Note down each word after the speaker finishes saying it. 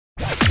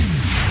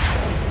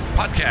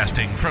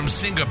Podcasting from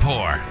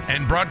Singapore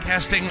and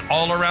broadcasting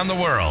all around the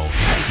world.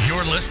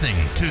 You're listening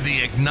to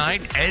the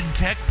Ignite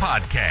EdTech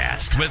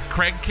Podcast with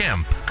Craig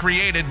Kemp,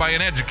 created by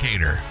an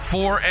educator,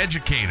 for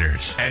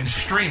educators, and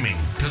streaming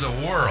to the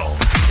world.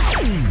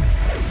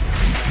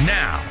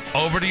 Now,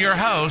 over to your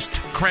host,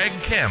 Craig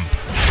Kemp.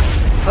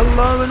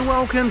 Hello and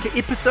welcome to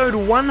episode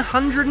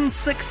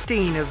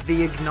 116 of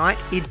the Ignite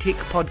EdTech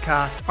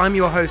Podcast. I'm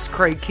your host,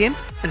 Craig Kemp,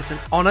 and it's an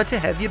honor to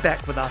have you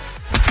back with us.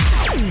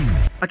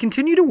 I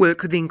continue to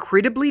work with the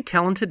incredibly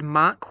talented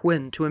Mark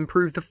Quinn to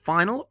improve the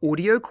final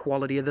audio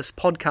quality of this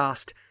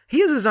podcast. He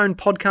has his own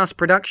podcast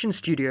production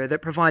studio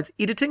that provides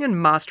editing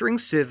and mastering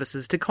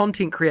services to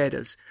content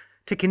creators.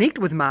 To connect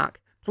with Mark,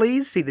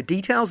 please see the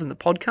details in the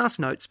podcast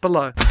notes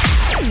below.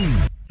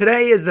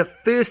 Today is the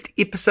first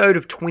episode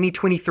of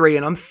 2023,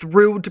 and I'm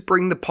thrilled to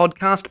bring the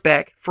podcast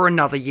back for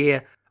another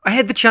year. I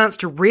had the chance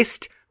to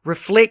rest,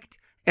 reflect,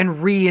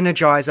 and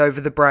re-energize over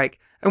the break.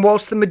 And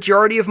whilst the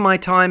majority of my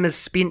time is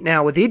spent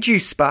now with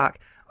EduSpark,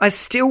 I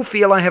still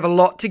feel I have a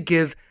lot to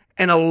give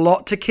and a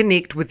lot to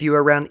connect with you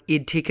around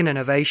EdTech and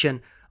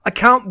innovation. I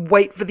can't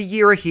wait for the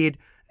year ahead,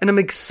 and I'm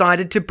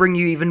excited to bring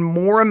you even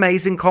more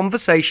amazing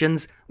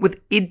conversations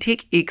with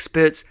EdTech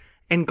experts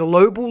and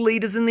global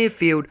leaders in their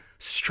field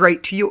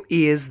straight to your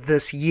ears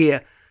this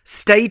year.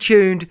 Stay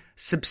tuned,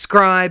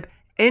 subscribe,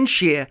 and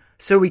share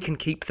so we can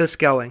keep this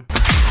going.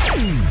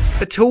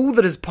 A tool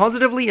that has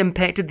positively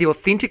impacted the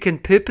authentic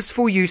and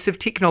purposeful use of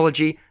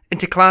technology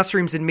into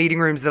classrooms and meeting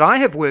rooms that I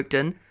have worked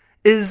in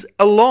is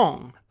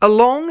Along.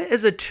 Along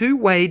is a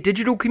two-way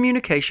digital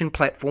communication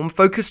platform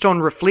focused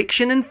on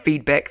reflection and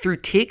feedback through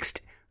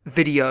text,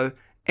 video,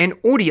 and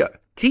audio.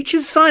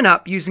 Teachers sign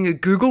up using a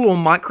Google or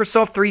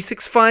Microsoft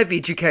 365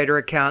 Educator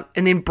account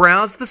and then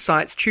browse the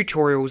site's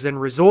tutorials and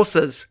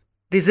resources.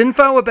 There's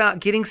info about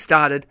getting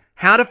started,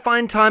 how to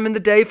find time in the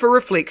day for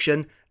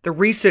reflection, the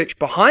research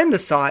behind the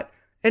site,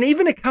 and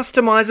even a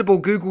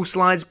customizable Google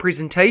Slides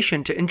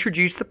presentation to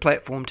introduce the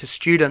platform to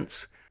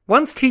students.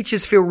 Once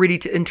teachers feel ready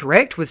to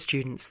interact with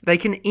students, they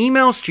can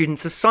email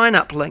students a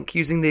sign-up link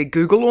using their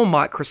Google or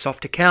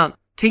Microsoft account.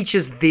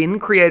 Teachers then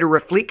create a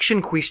reflection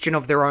question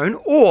of their own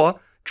or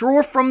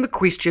draw from the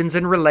questions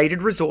and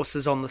related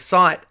resources on the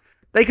site.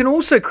 They can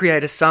also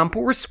create a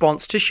sample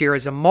response to share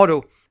as a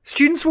model.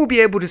 Students will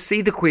be able to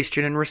see the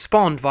question and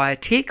respond via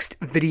text,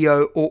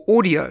 video, or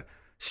audio.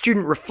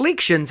 Student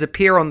reflections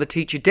appear on the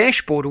teacher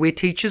dashboard where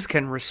teachers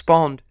can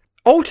respond.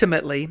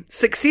 Ultimately,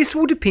 success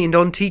will depend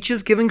on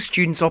teachers giving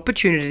students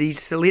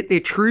opportunities to let their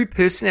true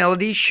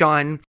personalities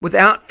shine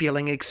without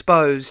feeling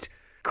exposed.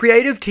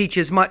 Creative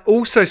teachers might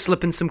also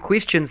slip in some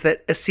questions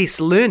that assess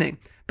learning,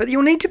 but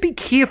you'll need to be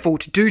careful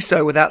to do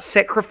so without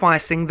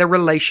sacrificing the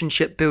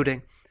relationship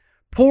building.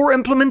 Poor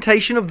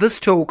implementation of this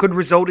tool could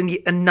result in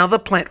yet another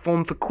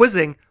platform for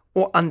quizzing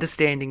or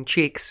understanding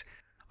checks.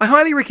 I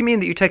highly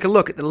recommend that you take a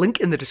look at the link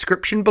in the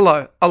description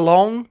below,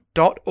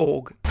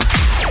 along.org.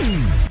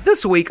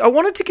 This week, I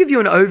wanted to give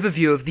you an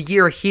overview of the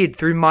year ahead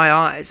through my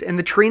eyes and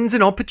the trends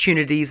and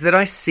opportunities that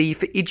I see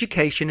for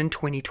education in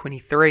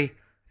 2023.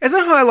 As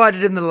I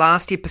highlighted in the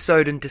last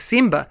episode in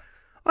December,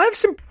 I have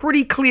some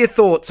pretty clear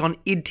thoughts on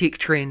EdTech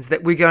trends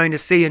that we're going to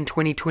see in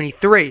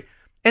 2023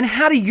 and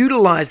how to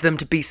utilize them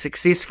to be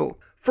successful.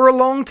 For a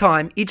long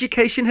time,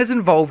 education has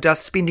involved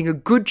us spending a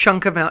good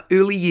chunk of our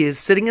early years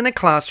sitting in a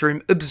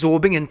classroom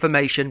absorbing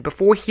information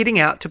before heading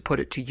out to put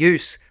it to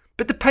use.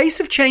 But the pace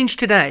of change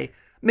today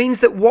means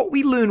that what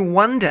we learn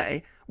one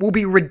day will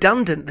be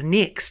redundant the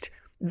next.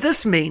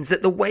 This means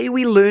that the way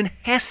we learn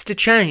has to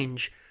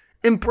change.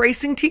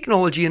 Embracing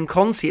technology and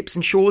concepts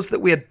ensures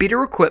that we are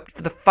better equipped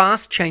for the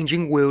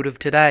fast-changing world of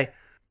today.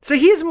 So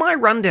here's my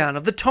rundown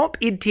of the top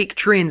EdTech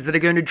trends that are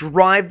going to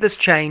drive this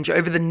change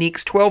over the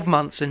next 12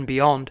 months and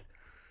beyond.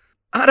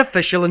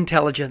 Artificial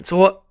intelligence,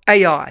 or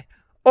AI.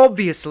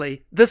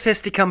 Obviously, this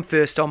has to come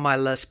first on my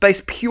list,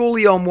 based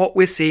purely on what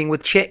we're seeing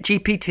with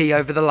ChatGPT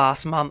over the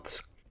last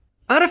months.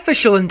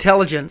 Artificial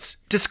intelligence,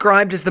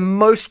 described as the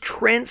most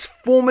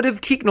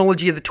transformative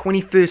technology of the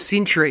 21st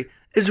century,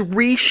 is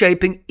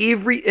reshaping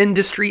every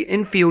industry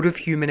and field of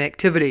human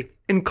activity,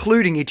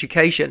 including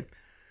education.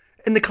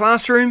 In the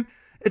classroom,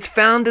 it's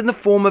found in the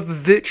form of a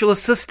virtual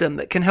assistant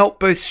that can help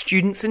both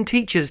students and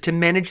teachers to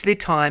manage their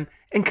time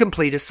and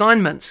complete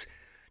assignments.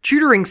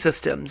 Tutoring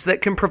systems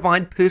that can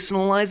provide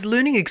personalized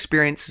learning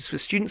experiences for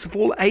students of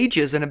all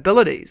ages and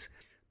abilities.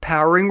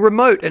 Powering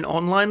remote and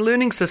online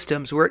learning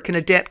systems where it can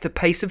adapt the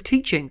pace of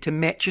teaching to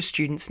match a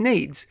student's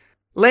needs.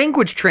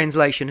 Language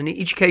translation in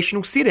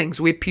educational settings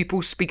where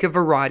pupils speak a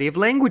variety of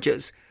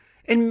languages.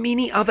 And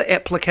many other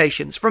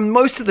applications from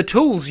most of the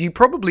tools you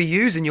probably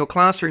use in your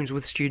classrooms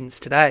with students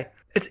today.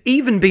 It's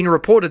even been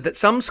reported that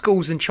some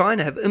schools in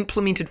China have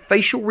implemented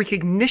facial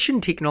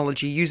recognition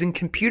technology using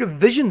computer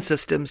vision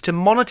systems to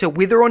monitor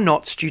whether or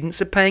not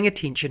students are paying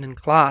attention in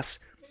class.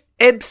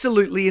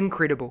 Absolutely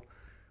incredible.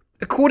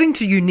 According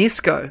to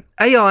UNESCO,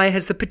 AI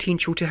has the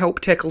potential to help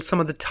tackle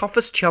some of the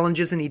toughest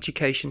challenges in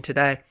education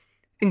today,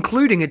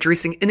 including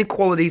addressing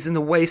inequalities in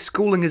the way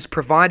schooling is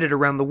provided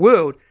around the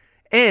world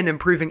and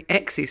improving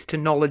access to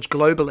knowledge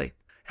globally.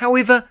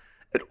 However,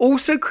 it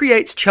also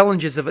creates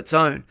challenges of its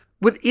own,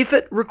 with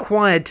effort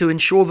required to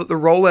ensure that the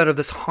rollout of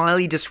this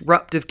highly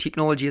disruptive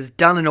technology is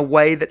done in a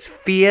way that's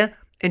fair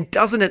and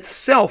doesn't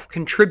itself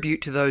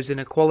contribute to those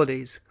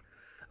inequalities.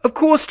 Of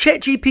course,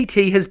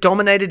 ChatGPT has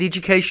dominated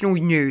educational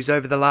news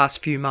over the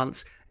last few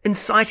months,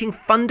 inciting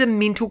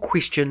fundamental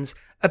questions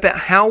about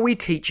how we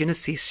teach and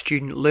assess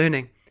student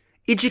learning.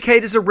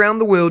 Educators around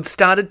the world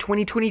started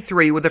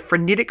 2023 with a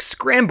frenetic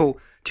scramble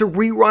to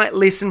rewrite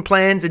lesson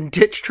plans and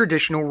ditch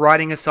traditional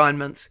writing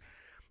assignments.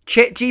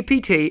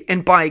 ChatGPT,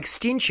 and by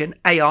extension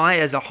AI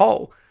as a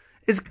whole,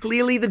 is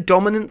clearly the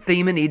dominant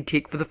theme in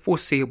EdTech for the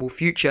foreseeable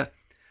future.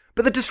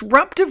 But the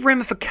disruptive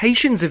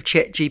ramifications of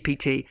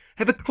ChatGPT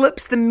have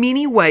eclipsed the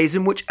many ways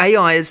in which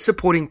AI is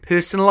supporting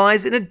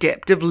personalized and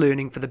adaptive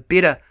learning for the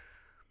better.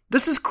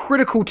 This is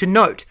critical to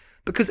note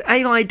because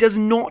AI does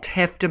not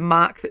have to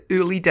mark the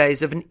early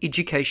days of an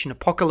education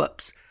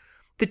apocalypse.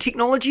 The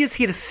technology is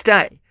here to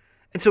stay,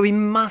 and so we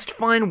must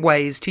find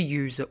ways to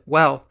use it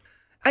well.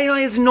 AI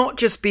is not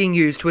just being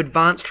used to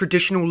advance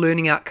traditional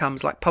learning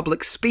outcomes like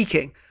public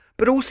speaking,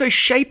 but also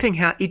shaping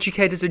how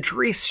educators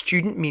address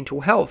student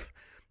mental health.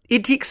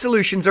 EdTech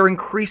solutions are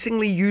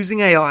increasingly using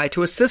AI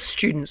to assist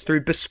students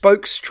through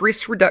bespoke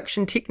stress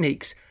reduction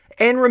techniques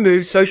and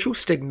remove social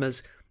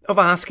stigmas of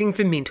asking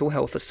for mental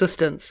health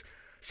assistance.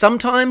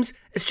 Sometimes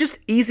it's just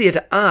easier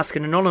to ask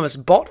an anonymous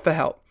bot for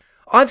help.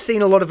 I've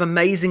seen a lot of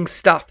amazing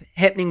stuff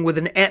happening with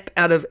an app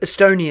out of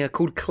Estonia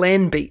called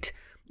Clanbeat.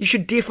 You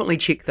should definitely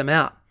check them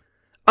out.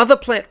 Other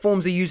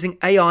platforms are using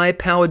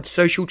AI-powered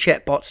social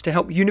chatbots to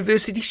help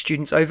university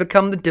students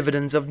overcome the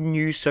dividends of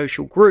new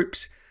social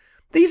groups.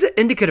 These are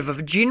indicative of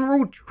a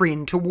general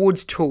trend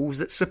towards tools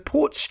that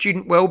support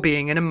student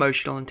well-being and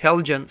emotional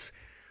intelligence.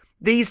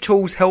 These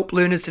tools help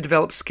learners to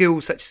develop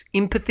skills such as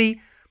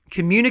empathy,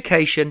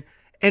 communication,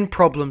 and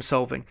problem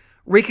solving,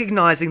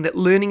 recognizing that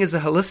learning is a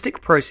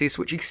holistic process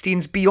which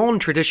extends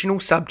beyond traditional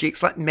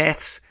subjects like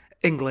maths,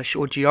 English,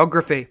 or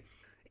geography.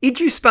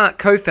 EduSpark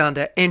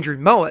co-founder Andrew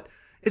Mowat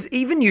is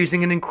even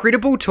using an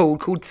incredible tool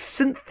called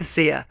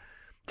Synthesia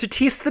to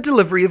test the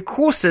delivery of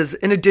courses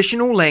in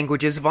additional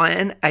languages via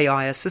an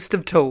AI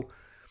assistive tool.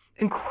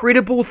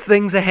 Incredible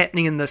things are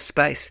happening in this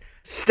space.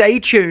 Stay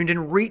tuned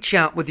and reach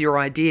out with your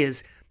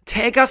ideas.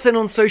 Tag us in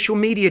on social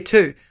media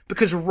too,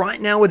 because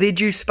right now with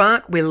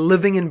EduSpark, we're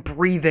living and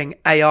breathing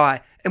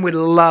AI, and we'd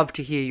love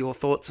to hear your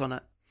thoughts on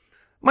it.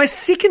 My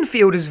second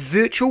field is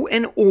virtual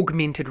and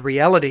augmented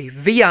reality,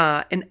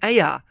 VR and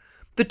AR,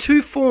 the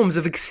two forms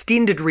of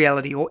extended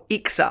reality, or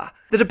XR,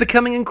 that are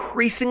becoming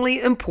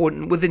increasingly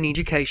important within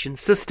education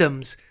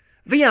systems.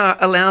 VR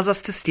allows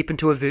us to step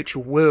into a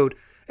virtual world,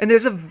 and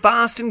there's a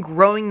vast and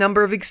growing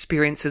number of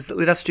experiences that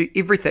let us do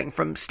everything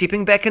from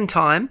stepping back in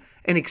time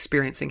and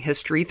experiencing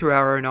history through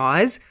our own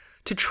eyes,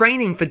 to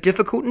training for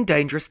difficult and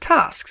dangerous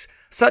tasks,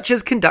 such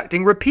as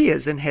conducting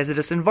repairs in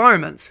hazardous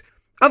environments.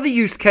 Other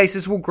use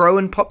cases will grow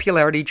in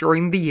popularity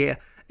during the year,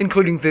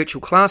 including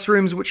virtual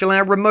classrooms which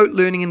allow remote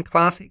learning and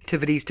class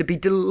activities to be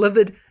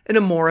delivered in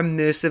a more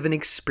immersive and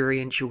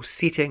experiential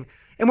setting,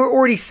 and we're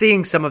already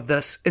seeing some of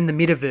this in the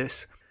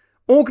metaverse.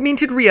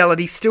 Augmented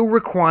reality still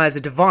requires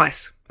a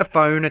device, a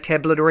phone, a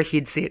tablet, or a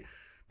headset,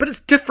 but it's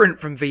different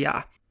from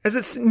VR, as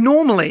it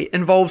normally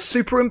involves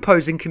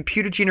superimposing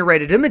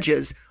computer-generated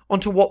images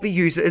onto what the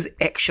user is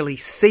actually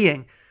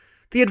seeing.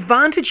 The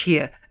advantage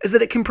here is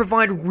that it can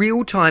provide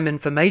real-time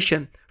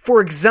information. For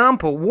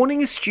example,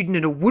 warning a student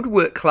in a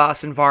woodwork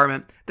class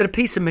environment that a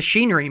piece of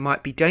machinery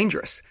might be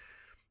dangerous.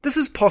 This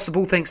is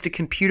possible thanks to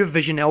computer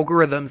vision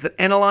algorithms that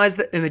analyze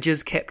the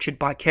images captured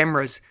by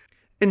cameras.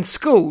 In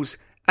schools,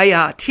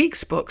 AR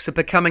textbooks are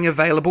becoming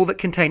available that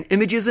contain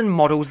images and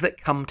models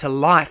that come to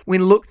life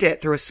when looked at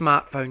through a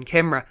smartphone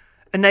camera,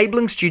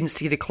 enabling students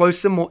to get a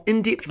closer, more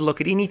in-depth look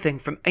at anything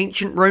from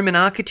ancient Roman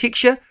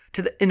architecture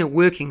to the inner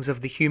workings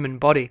of the human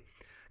body.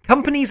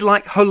 Companies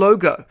like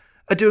Hologo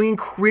are doing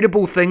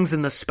incredible things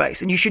in this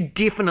space, and you should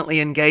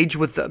definitely engage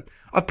with them.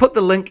 I've put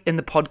the link in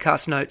the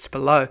podcast notes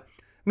below.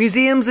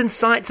 Museums and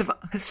sites of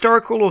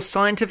historical or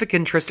scientific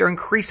interest are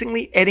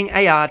increasingly adding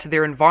AR to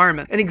their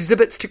environment and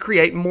exhibits to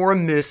create more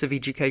immersive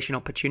education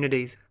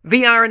opportunities.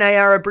 VR and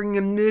AR are bringing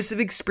immersive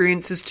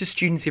experiences to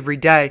students every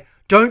day.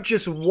 Don't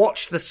just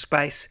watch this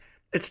space.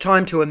 It's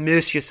time to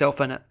immerse yourself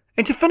in it.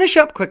 And to finish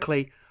up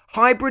quickly,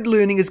 hybrid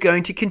learning is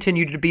going to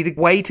continue to be the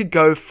way to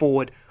go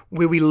forward,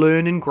 where we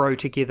learn and grow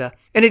together.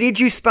 And at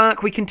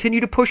EduSpark, we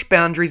continue to push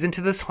boundaries into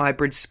this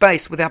hybrid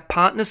space with our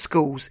partner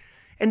schools,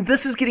 and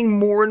this is getting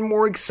more and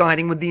more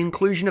exciting with the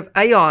inclusion of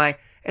AI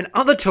and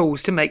other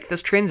tools to make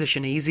this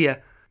transition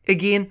easier.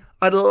 Again,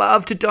 I'd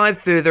love to dive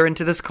further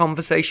into this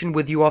conversation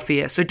with you off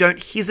air, so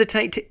don't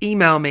hesitate to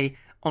email me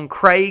on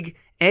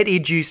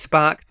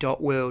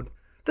craig@eduspark.world.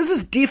 This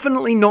is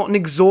definitely not an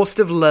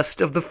exhaustive list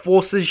of the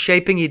forces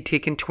shaping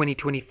EdTech in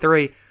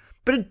 2023,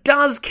 but it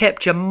does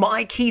capture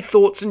my key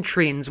thoughts and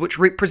trends which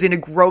represent a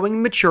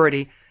growing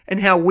maturity in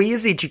how we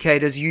as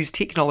educators use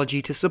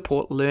technology to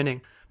support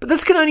learning. But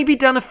this can only be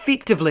done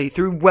effectively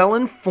through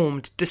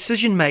well-informed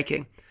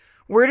decision-making.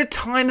 We're at a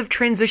time of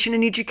transition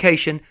in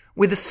education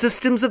where the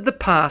systems of the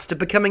past are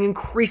becoming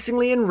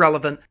increasingly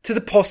irrelevant to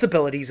the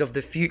possibilities of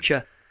the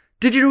future.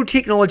 Digital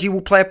technology will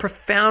play a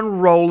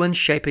profound role in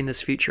shaping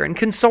this future, and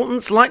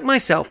consultants like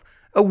myself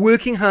are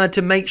working hard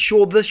to make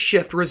sure this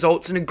shift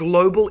results in a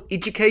global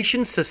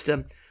education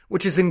system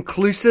which is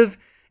inclusive,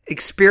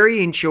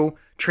 experiential,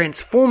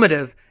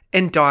 transformative,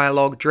 and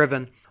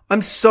dialogue-driven.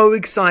 I'm so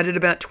excited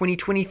about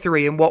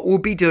 2023 and what we'll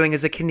be doing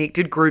as a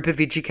connected group of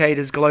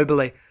educators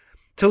globally.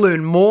 To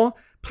learn more,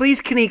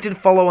 please connect and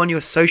follow on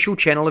your social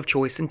channel of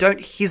choice, and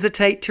don't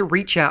hesitate to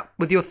reach out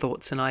with your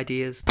thoughts and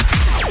ideas.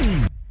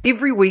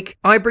 Every week,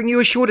 I bring you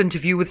a short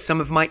interview with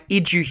some of my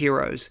edu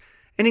heroes,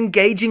 an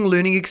engaging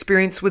learning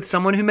experience with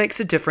someone who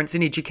makes a difference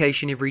in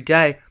education every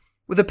day,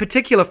 with a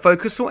particular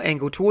focus or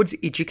angle towards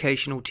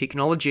educational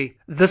technology.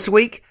 This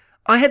week,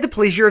 I had the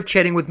pleasure of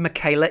chatting with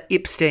Michaela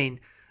Epstein.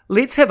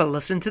 Let's have a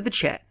listen to the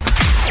chat.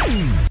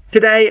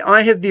 Today,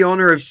 I have the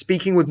honor of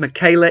speaking with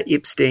Michaela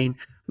Epstein.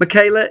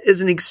 Michaela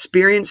is an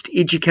experienced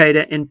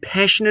educator and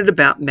passionate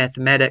about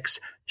mathematics.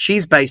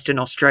 She's based in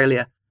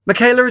Australia.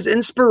 Michaela is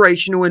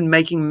inspirational in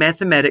making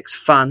mathematics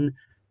fun,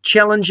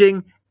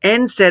 challenging,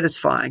 and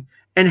satisfying,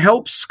 and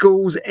helps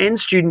schools and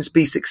students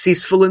be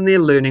successful in their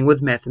learning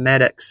with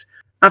mathematics.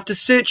 After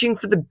searching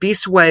for the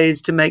best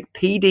ways to make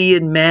PD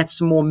and maths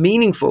more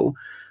meaningful,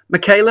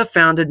 Michaela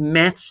founded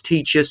Maths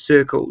Teacher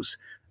Circles.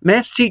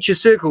 Maths Teacher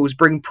Circles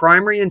bring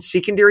primary and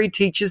secondary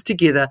teachers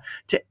together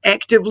to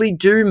actively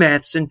do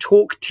maths and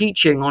talk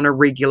teaching on a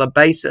regular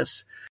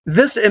basis.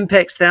 This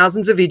impacts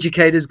thousands of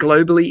educators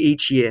globally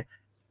each year,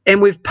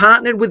 and we've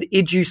partnered with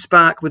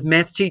EduSpark with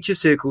Maths Teacher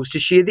Circles to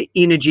share the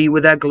energy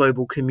with our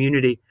global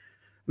community.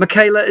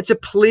 Michaela, it's a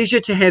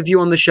pleasure to have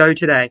you on the show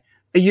today.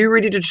 Are you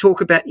ready to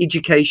talk about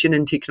education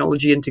and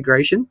technology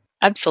integration?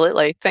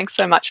 Absolutely. Thanks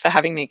so much for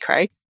having me,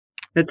 Craig.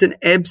 It's an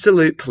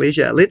absolute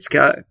pleasure. Let's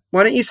go.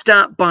 Why don't you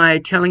start by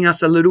telling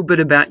us a little bit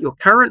about your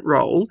current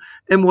role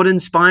and what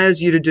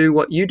inspires you to do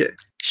what you do?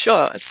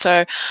 Sure.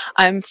 So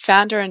I'm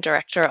founder and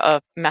director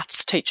of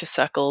Maths Teacher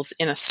Circles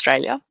in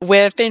Australia.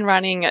 We've been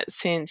running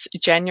since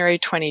January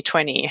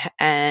 2020.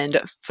 And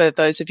for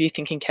those of you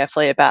thinking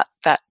carefully about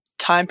that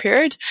time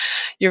period,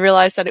 you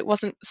realise that it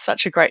wasn't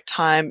such a great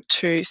time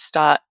to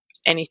start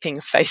anything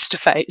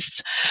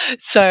face-to-face.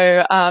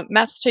 So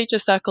Maths Teacher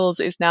Circles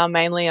is now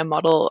mainly a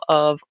model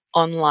of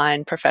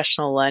online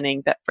professional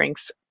learning that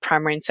brings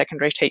primary and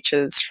secondary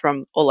teachers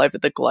from all over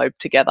the globe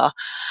together.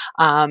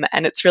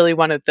 And it's really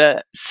one of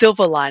the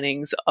silver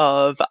linings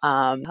of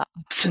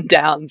ups and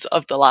downs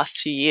of the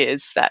last few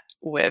years that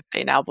we've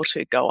been able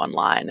to go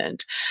online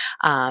and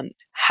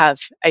have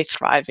a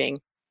thriving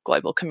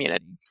global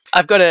community.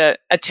 I've got a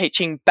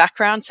teaching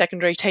background,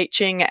 secondary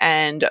teaching,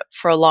 and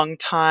for a long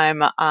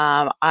time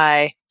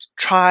I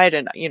tried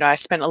and I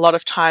spent a lot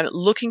of time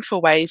looking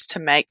for ways to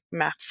make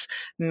maths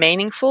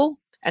meaningful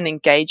and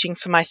engaging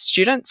for my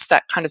students,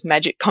 that kind of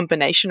magic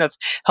combination of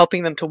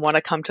helping them to want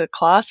to come to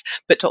class,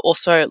 but to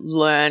also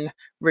learn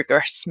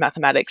rigorous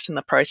mathematics in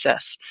the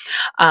process.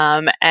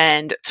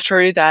 And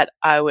through that,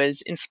 I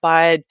was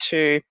inspired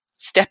to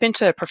step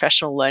into a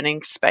professional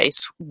learning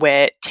space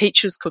where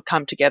teachers could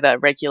come together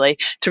regularly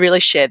to really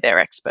share their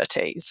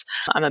expertise.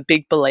 I'm a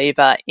big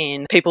believer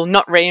in people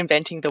not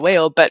reinventing the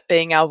wheel, but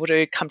being able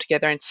to come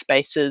together in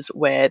spaces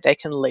where they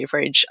can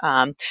leverage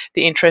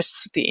the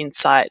interests, the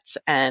insights,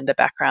 and the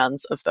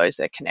backgrounds of those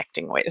they're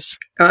connecting with.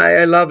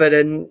 I love it.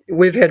 And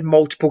we've had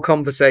multiple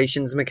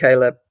conversations,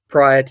 Michaela,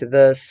 prior to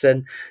this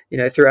and,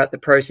 throughout the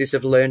process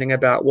of learning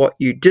about what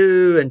you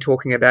do and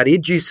talking about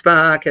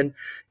EduSpark. And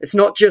it's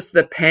not just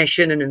the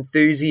passion and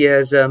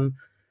enthusiasm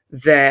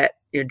that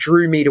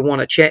drew me to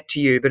want to chat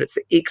to you, but it's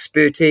the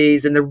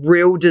expertise and the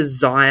real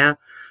desire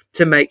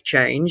to make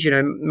change.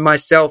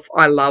 Myself,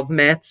 I love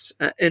maths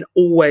and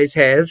always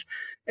have.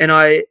 And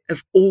I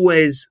have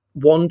always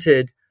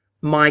wanted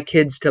my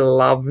kids to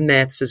love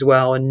maths as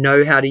well and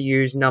know how to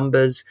use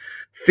numbers.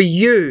 For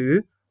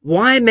you,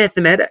 why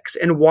mathematics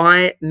and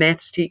why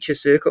Maths Teacher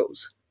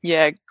Circles?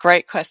 Yeah,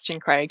 great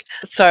question, Craig.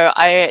 So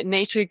I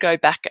need to go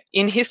back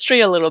in history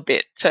a little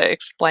bit to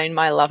explain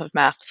my love of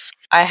maths.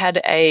 I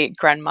had a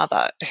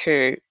grandmother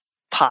who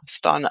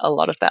passed on a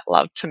lot of that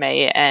love to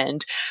me.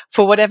 And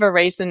for whatever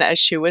reason, as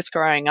she was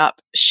growing up,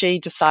 she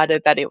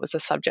decided that it was a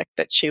subject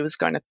that she was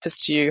going to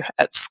pursue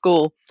at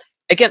school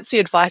against the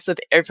advice of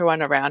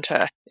everyone around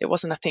her. It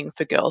wasn't a thing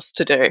for girls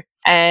to do.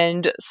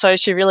 And so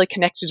she really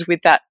connected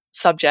with that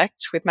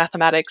subject, with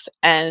mathematics,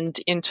 and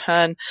in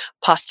turn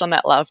passed on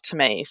that love to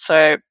me.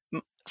 So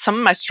some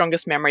of my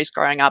strongest memories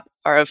growing up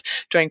are of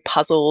doing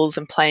puzzles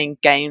and playing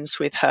games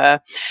with her.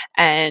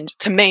 And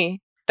to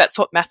me, that's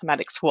what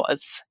mathematics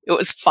was. It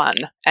was fun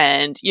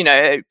and,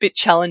 a bit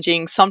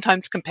challenging,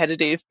 sometimes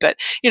competitive,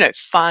 but,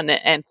 fun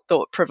and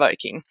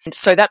thought-provoking. And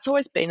so that's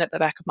always been at the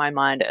back of my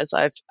mind as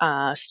I've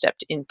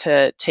stepped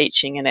into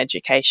teaching and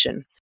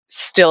education.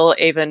 Still,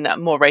 even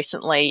more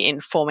recently in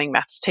forming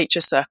Maths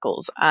Teacher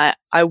Circles,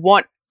 I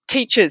want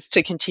teachers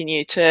to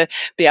continue to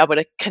be able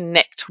to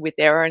connect with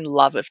their own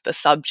love of the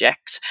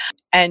subject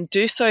and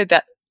do so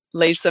that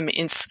leaves them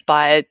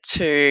inspired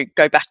to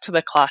go back to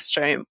the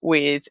classroom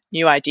with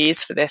new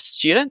ideas for their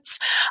students,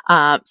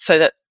 so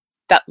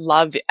that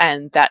love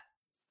and that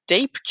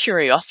deep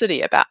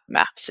curiosity about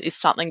maths is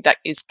something that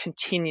is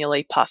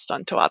continually passed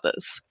on to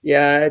others.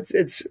 Yeah,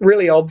 it's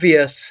really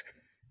obvious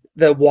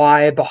the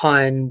why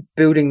behind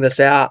building this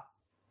out.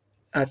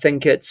 I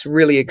think it's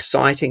really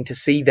exciting to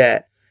see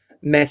that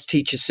Maths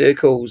Teacher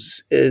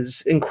Circles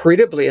is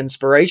incredibly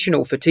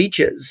inspirational for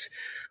teachers.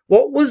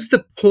 What was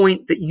the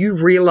point that you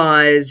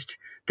realized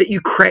that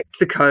you cracked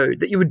the code,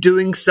 that you were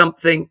doing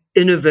something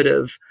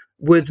innovative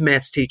with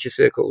Maths Teacher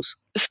Circles?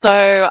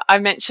 So I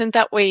mentioned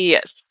that we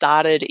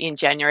started in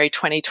January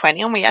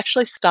 2020, and we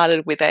actually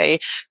started with a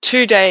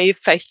 2-day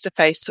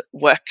face-to-face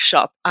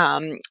workshop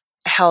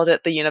held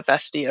at the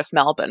University of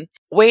Melbourne.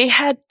 We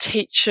had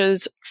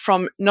teachers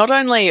from not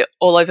only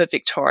all over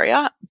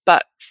Victoria,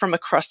 but from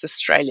across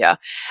Australia.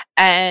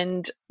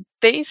 And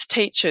these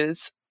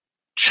teachers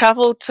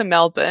travelled to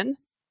Melbourne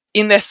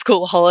in their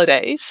school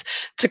holidays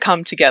to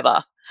come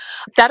together.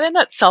 That in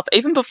itself,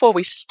 even before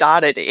we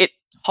started, it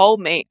told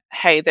me,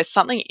 hey, there's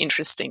something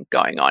interesting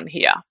going on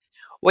here.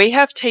 We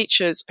have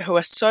teachers who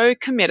are so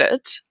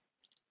committed,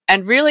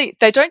 and really,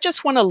 they don't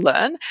just want to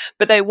learn,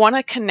 but they want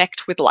to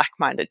connect with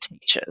like-minded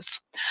teachers.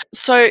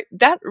 So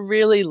that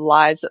really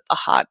lies at the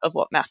heart of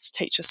what Maths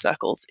Teacher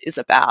Circles is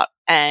about.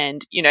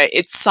 And,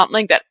 it's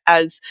something that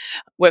as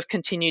we've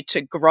continued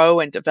to grow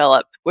and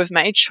develop, we've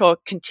made sure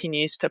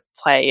continues to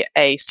play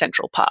a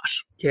central part.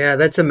 Yeah,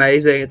 that's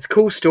amazing. It's a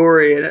cool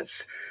story, and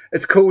it's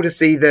cool to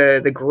see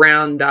the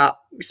ground up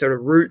sort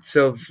of roots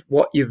of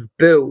what you've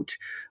built,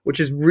 which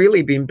has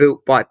really been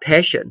built by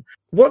passion.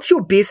 What's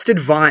your best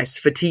advice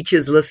for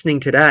teachers listening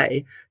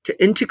today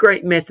to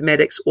integrate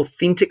mathematics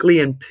authentically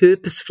and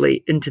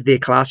purposefully into their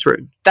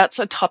classroom? That's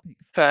a topic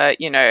for,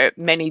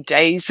 many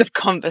days of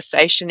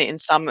conversation in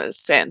some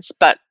sense,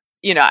 but,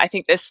 I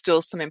think there's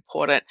still some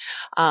important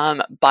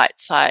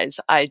bite-sized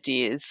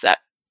ideas that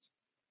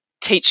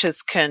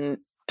teachers can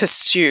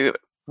pursue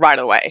right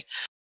away.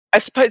 I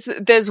suppose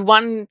there's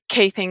one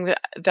key thing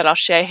that I'll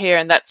share here,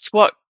 and that's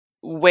what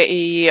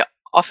we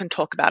often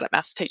talk about at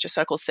Maths Teacher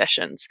Circle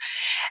sessions,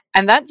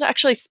 and that's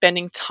actually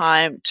spending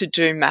time to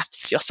do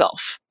maths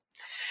yourself.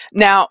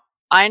 Now,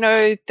 I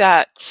know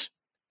that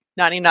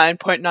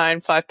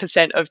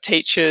 99.95% of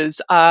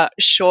teachers are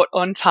short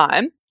on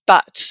time,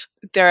 but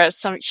there are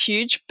some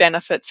huge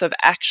benefits of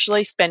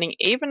actually spending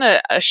even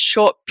a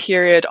short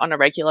period on a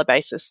regular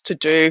basis to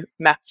do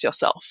maths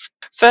yourself.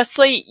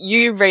 Firstly,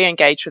 you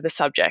re-engage with the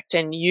subject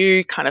and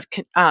you kind of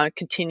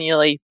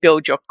continually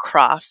build your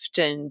craft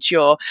and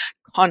your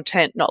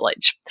content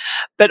knowledge.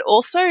 But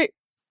also,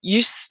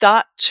 you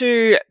start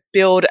to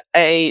build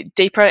a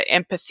deeper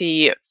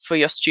empathy for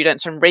your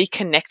students and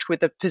reconnect with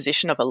the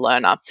position of a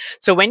learner.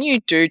 So when you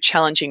do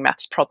challenging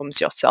maths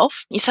problems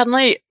yourself, you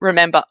suddenly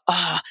remember,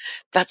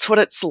 that's what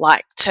it's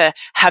like to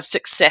have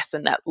success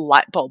in that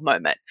light bulb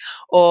moment.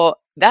 Or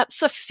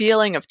that's the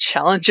feeling of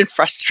challenge and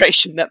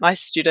frustration that my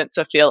students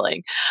are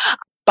feeling.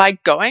 By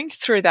going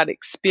through that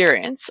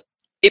experience,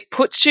 it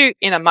puts you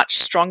in a much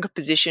stronger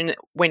position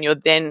when you're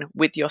then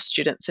with your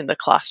students in the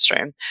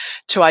classroom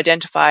to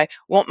identify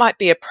what might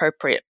be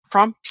appropriate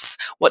prompts,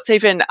 what's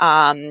even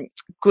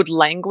good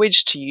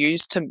language to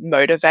use to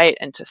motivate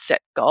and to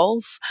set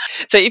goals.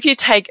 So if you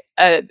take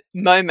a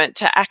moment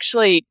to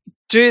actually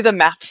do the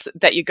maths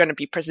that you're going to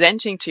be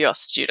presenting to your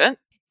student,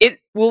 it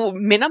will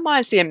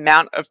minimize the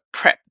amount of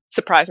prep,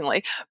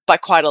 surprisingly, by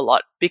quite a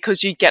lot,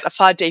 because you get a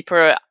far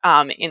deeper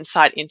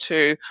insight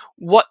into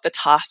what the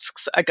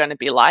tasks are going to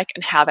be like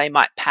and how they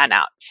might pan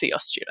out for your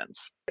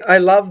students. I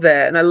love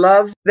that. And I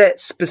love that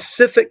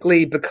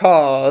specifically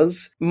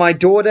because my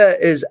daughter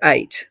is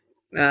 8.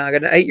 I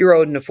got an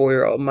 8-year-old and a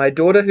 4-year-old. My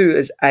daughter, who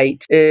is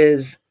 8,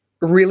 is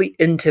really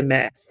into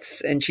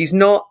maths, and she's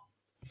not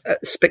a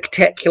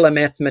spectacular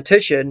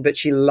mathematician, but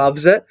she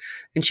loves it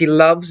and she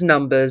loves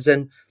numbers.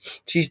 And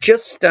she's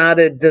just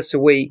started this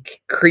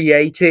week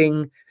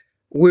creating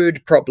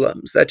word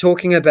problems. They're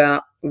talking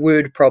about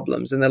word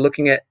problems and they're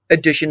looking at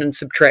addition and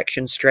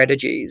subtraction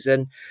strategies.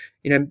 And,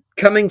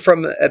 coming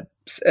from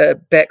a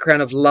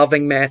background of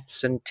loving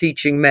maths and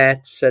teaching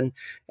maths and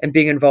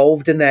being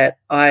involved in that,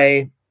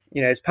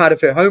 as part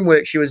of her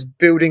homework, she was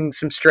building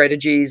some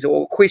strategies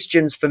or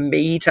questions for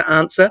me to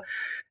answer.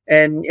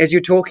 And as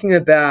you're talking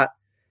about,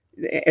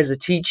 as a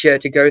teacher,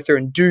 to go through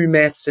and do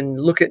maths and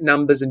look at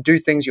numbers and do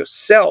things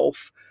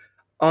yourself,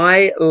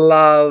 I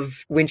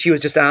love when she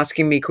was just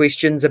asking me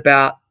questions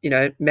about,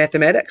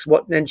 mathematics.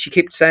 And she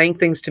kept saying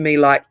things to me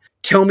like,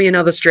 tell me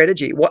another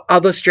strategy. What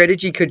other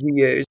strategy could you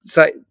use? It's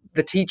like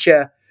the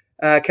teacher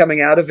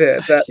coming out of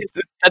her. But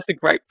that's a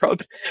great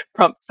prompt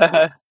for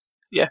her.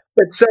 Yeah.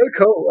 It's so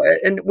cool.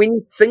 And when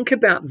you think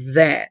about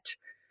that,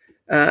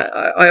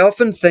 I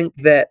often think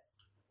that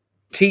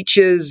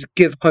teachers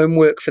give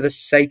homework for the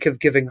sake of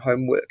giving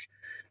homework.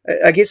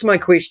 I guess my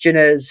question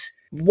is,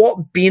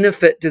 what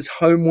benefit does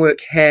homework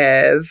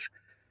have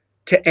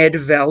to add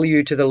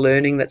value to the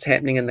learning that's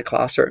happening in the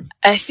classroom?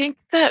 I think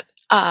that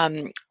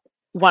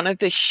one of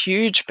the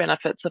huge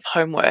benefits of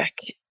homework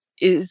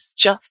is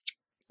just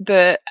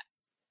the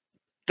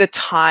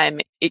time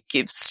it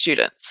gives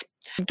students.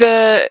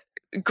 The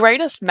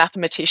greatest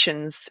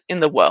mathematicians in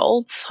the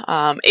world,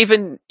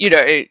 even,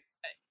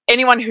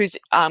 anyone who's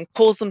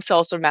calls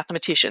themselves a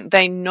mathematician,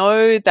 they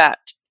know that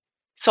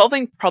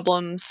solving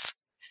problems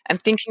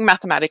and thinking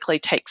mathematically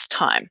takes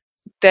time.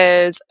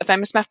 There's a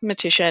famous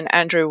mathematician,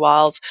 Andrew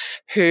Wiles,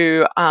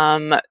 who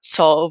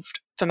solved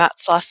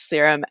Fermat's last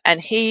theorem, and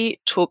he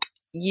took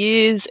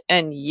years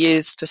and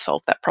years to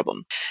solve that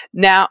problem.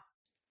 Now,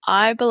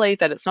 I believe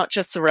that it's not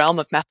just the realm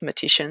of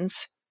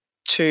mathematicians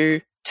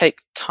to take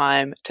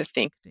time to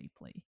think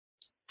deeply.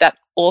 That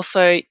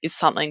also is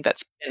something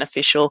that's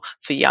beneficial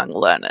for young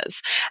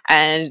learners.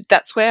 And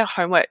that's where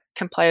homework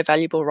can play a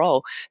valuable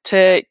role,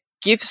 to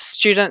give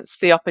students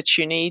the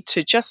opportunity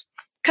to just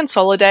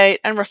consolidate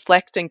and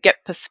reflect and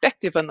get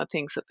perspective on the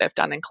things that they've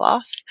done in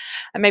class,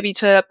 and maybe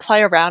to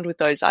play around with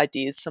those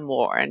ideas some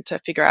more and to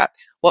figure out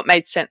what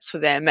made sense for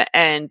them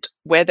and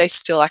where they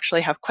still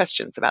actually have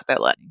questions about their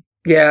learning.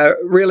 Yeah,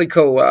 really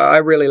cool. I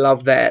really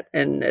love that.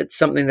 And it's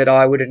something that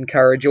I would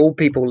encourage all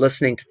people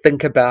listening to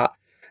think about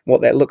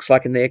what that looks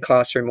like in their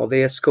classroom or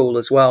their school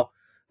as well.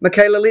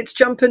 Michaela, let's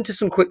jump into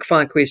some quick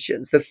fire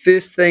questions. The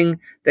first thing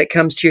that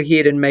comes to your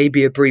head, and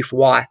maybe a brief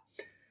why.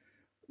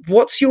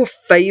 What's your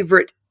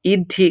favorite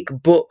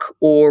EdTech book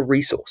or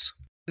resource?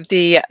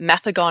 The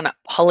Mathagon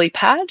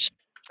Polypad.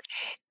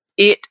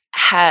 It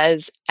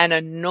has an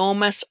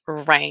enormous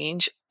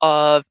range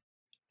of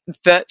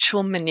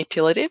virtual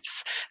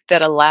manipulatives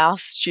that allow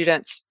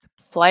students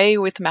to play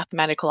with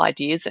mathematical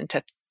ideas and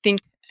to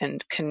think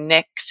and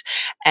connect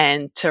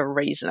and to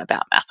reason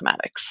about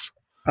mathematics.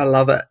 I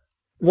love it.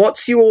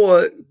 What's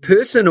your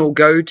personal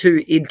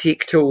go-to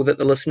EdTech tool that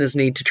the listeners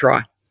need to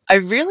try? I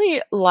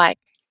really like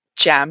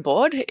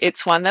Jamboard.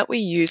 It's one that we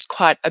use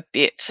quite a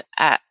bit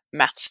at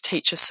Maths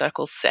Teacher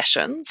Circle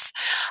sessions,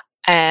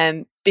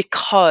 and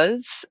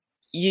because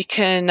you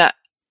can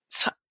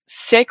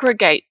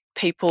segregate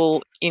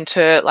people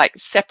into like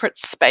separate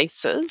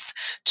spaces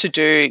to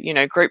do,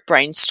 group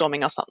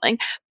brainstorming or something,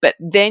 but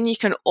then you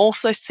can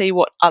also see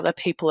what other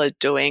people are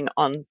doing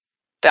on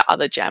the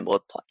other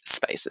Jamboard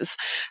spaces.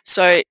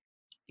 So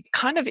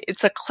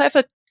it's a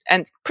clever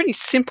and pretty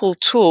simple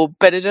tool,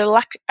 but it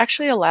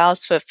actually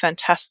allows for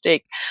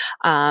fantastic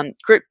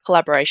group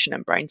collaboration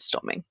and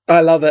brainstorming.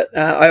 I love it.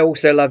 I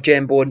also love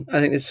Jamboard. I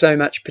think there's so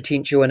much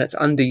potential and it's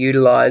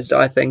underutilized,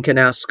 I think, in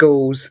our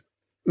schools.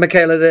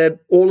 Michaela,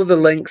 all of the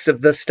links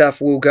of this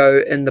stuff will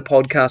go in the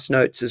podcast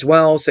notes as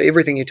well. So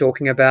everything you're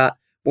talking about,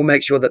 we'll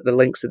make sure that the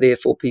links are there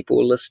for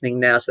people listening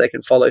now so they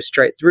can follow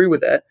straight through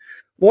with it.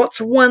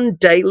 What's one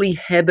daily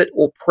habit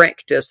or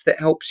practice that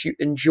helps you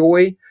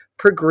enjoy,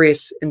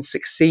 progress, and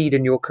succeed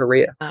in your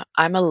career?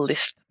 I'm a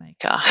list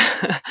maker.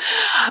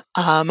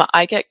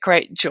 I get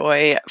great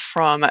joy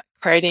from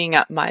creating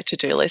my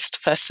to-do list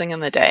first thing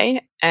in the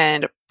day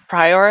and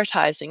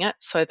prioritizing it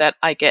so that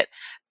I get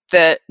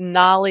the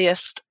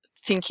gnarliest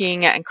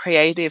thinking and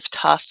creative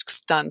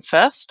tasks done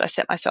first. I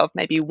set myself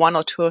maybe one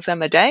or two of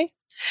them a day,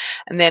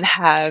 and then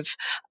have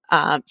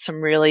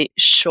some really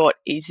short,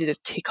 easy to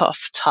tick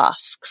off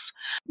tasks,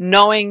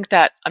 knowing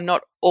that I'm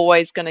not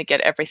always going to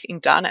get everything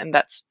done, and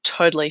that's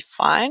totally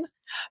fine.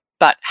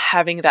 But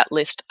having that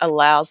list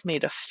allows me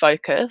to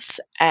focus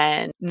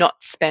and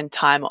not spend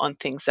time on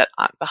things that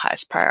aren't the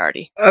highest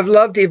priority. I've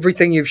loved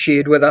everything you've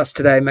shared with us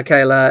today,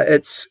 Michaela.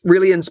 It's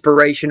really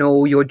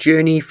inspirational, your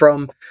journey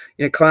from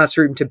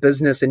classroom to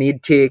business and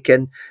EdTech,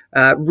 and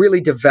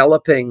really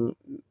developing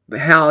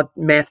how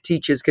math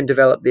teachers can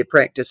develop their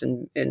practice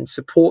and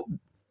support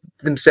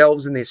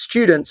themselves and their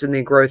students in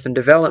their growth and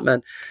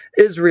development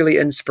is really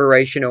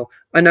inspirational.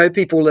 I know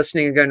people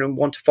listening are going to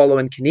want to follow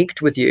and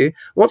connect with you.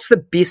 What's the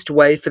best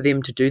way for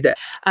them to do that?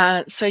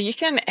 So you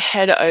can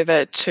head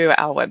over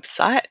to our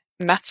website,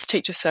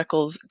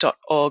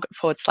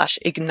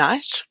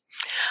 mathsteachercircles.org/ignite.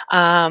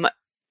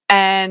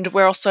 And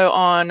we're also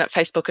on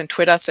Facebook and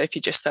Twitter. So if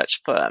you just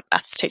search for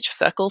Maths Teacher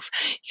Circles,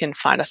 you can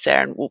find us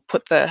there, and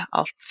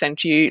I'll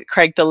send you,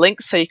 Craig, the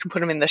links so you can put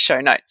them in the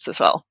show notes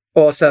as well.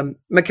 Awesome.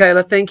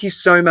 Michaela, thank you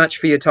so much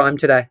for your time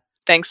today.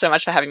 Thanks so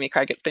much for having me,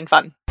 Craig. It's been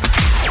fun.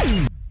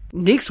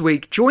 Next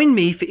week, join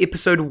me for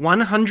episode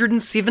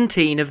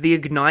 117 of the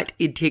Ignite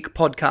EdTech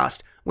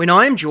podcast, when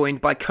I am joined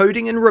by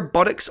coding and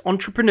robotics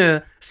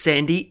entrepreneur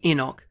Sandy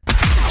Enoch.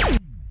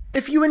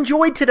 If you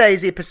enjoyed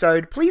today's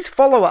episode, please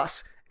follow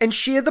us and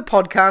share the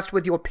podcast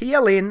with your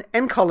PLN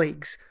and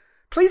colleagues.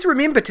 Please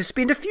remember to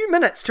spend a few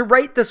minutes to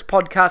rate this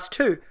podcast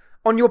too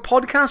on your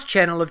podcast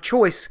channel of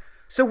choice,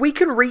 so we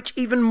can reach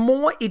even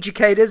more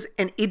educators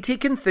and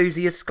EdTech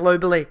enthusiasts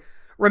globally.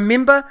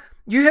 Remember,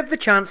 you have the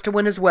chance to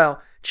win as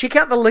well. Check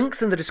out the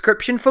links in the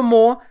description for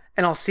more,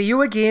 and I'll see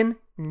you again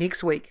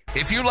next week.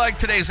 If you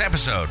liked today's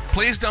episode,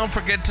 please don't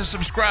forget to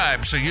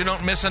subscribe so you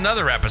don't miss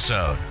another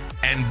episode.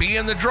 And be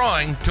in the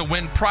drawing to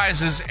win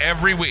prizes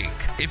every week.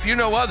 If you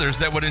know others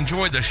that would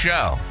enjoy the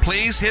show,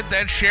 please hit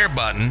that share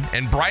button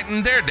and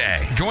brighten their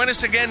day. Join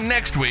us again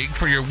next week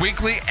for your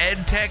weekly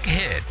EdTech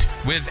hit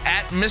with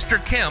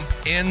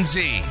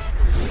 @MrKempNZ.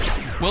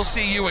 We'll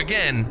see you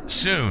again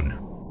soon.